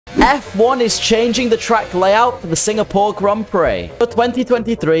F1 is changing the track layout for the Singapore Grand Prix. For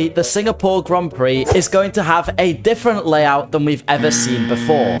 2023, the Singapore Grand Prix is going to have a different layout than we've ever seen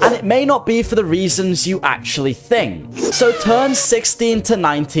before. And it may not be for the reasons you actually think. So turns 16 to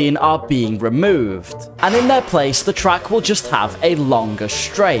 19 are being removed. And in their place, the track will just have a longer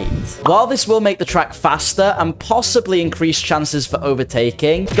straight. While this will make the track faster and possibly increase chances for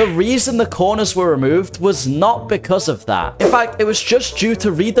overtaking, the reason the corners were removed was not because of that. In fact, it was just due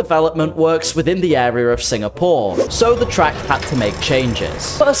to redevelopment works within the area of Singapore, so the track had to make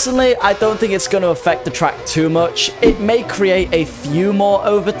changes. Personally, I don't think it's going to affect the track too much. It may create a few more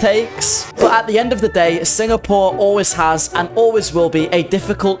overtakes, but at the end of the day, Singapore always has and always will be a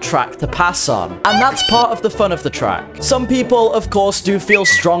difficult track to pass on, and that's part of the fun of the track. Some people, of course, do feel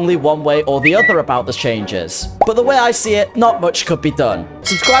strongly one way or the other about the changes, but the way I see it, not much could be done.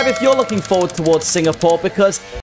 Subscribe if you're looking forward towards Singapore, because